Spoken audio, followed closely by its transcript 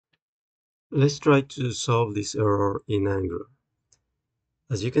Let's try to solve this error in Angular.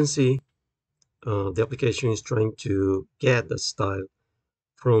 As you can see, the application is trying to get the style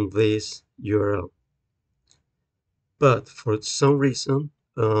from this URL. But for some reason,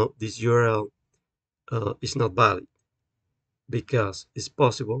 this URL is not valid because it's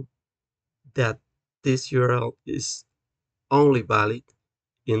possible that this URL is only valid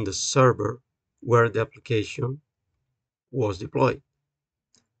in the server where the application was deployed,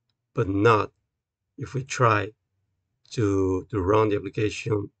 but not if we try to run the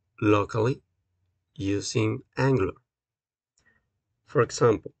application locally using Angular. For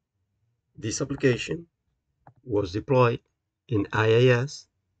example, this application was deployed in IIS,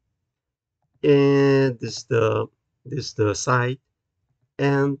 and this is the site,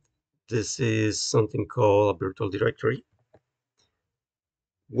 and this is something called a virtual directory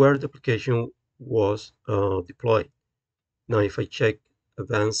where the application was deployed. Now, if I check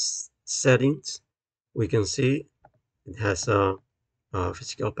advanced settings, we can see it has a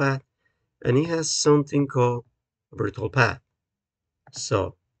physical path, and it has something called a virtual path.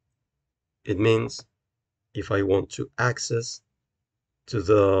 So it means if I want to access to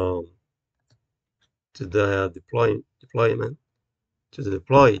the deployment to the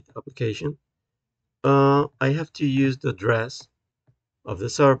deployed application, I have to use the address of the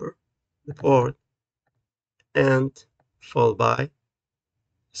server, the port, and followed by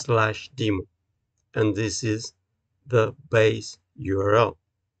 /demo. And this is the base URL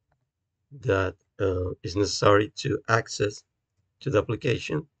that is necessary to access to the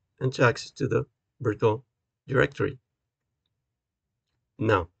application and to access to the virtual directory.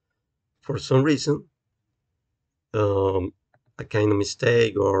 Now, for some reason, um, a kind of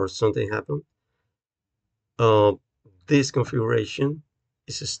mistake or something happened, uh, this configuration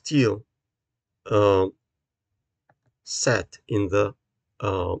is still uh, set in the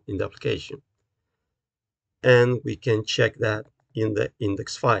application, and we can check that in the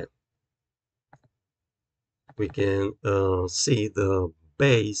index file. We can see the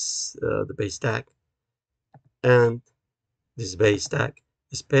base tag, and this base tag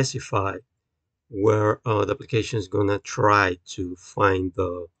specify where the application is gonna try to find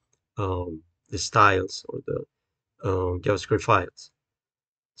the styles or the JavaScript files.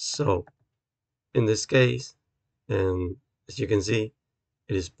 So in this case, and as you can see,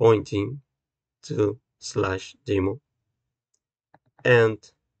 it is pointing to /demo,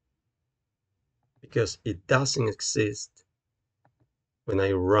 and because it doesn't exist when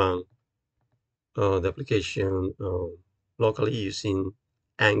I run the application locally using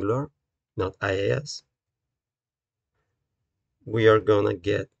Angular, not IIS, we are gonna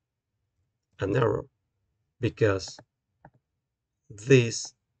get an error because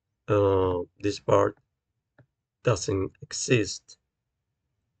this part doesn't exist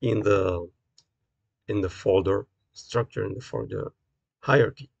in the folder structure, in the folder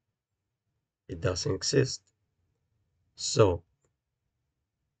hierarchy. It doesn't exist. So,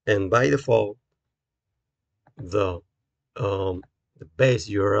 and by default, the the base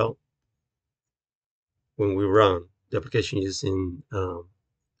URL when we run the application using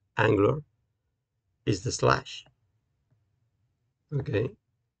Angular is the slash. Okay,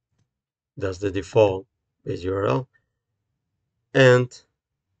 that's the default base URL, and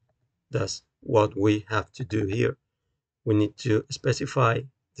that's what we have to do here. We need to specify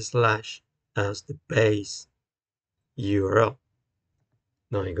the slash as the base URL.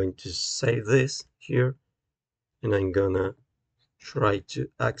 Now I'm going to save this here, and I'm gonna try to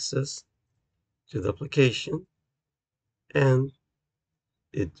access to the application, and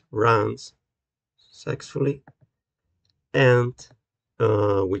it runs successfully, and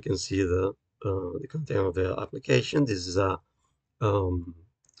we can see the content of the application. This is a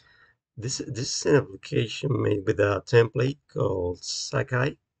this is an application made with a template called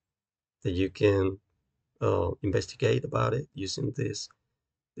Sakai that you can investigate about it using this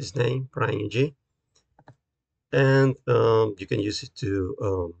name PRIMG, and you can use it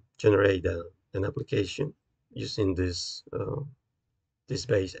to generate an application using this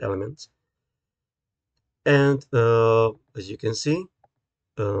base elements. And as you can see,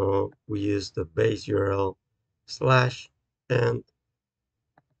 we use the base URL slash, and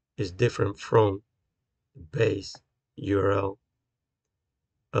is different from the base URL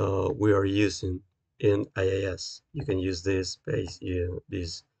we are using in IIS. You can use this base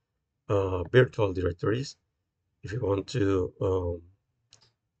these virtual directories if you want to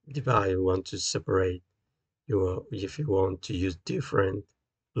divide, you want to separate, if you want to use different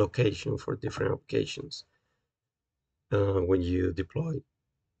location for different applications when you deploy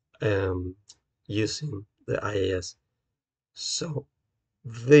using the IIS. So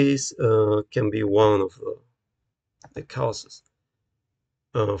This can be one of the causes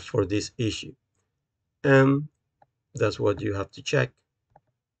for this issue, and that's what you have to check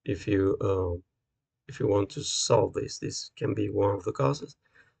if you want to solve this. This can be one of the causes,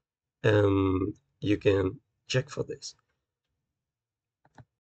 and you can check for this.